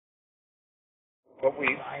What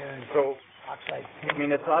we, so, I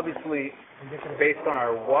mean, it's obviously based on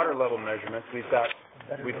our water level measurements. We've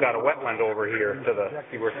got a wetland over here to the,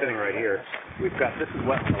 see, we're sitting right here. We've got, this is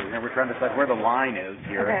wetland over here. We're trying to decide where the line is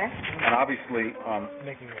here. Okay. And obviously,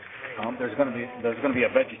 there's going to be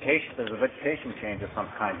a vegetation change of some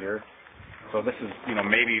kind here. So this is,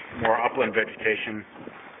 maybe more upland vegetation.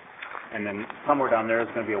 And then somewhere down there is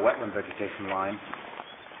going to be a wetland vegetation line.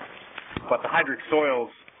 But the hydric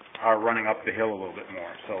soils are running up the hill a little bit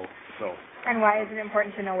more. So. And why is it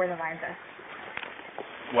important to know where the lines are?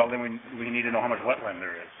 Well, then we need to know how much wetland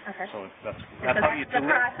there is. Okay. So that's how you the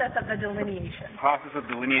process of the delineation. The process of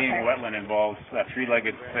delineating wetland involves that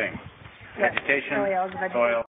three-legged thing: vegetation, soil,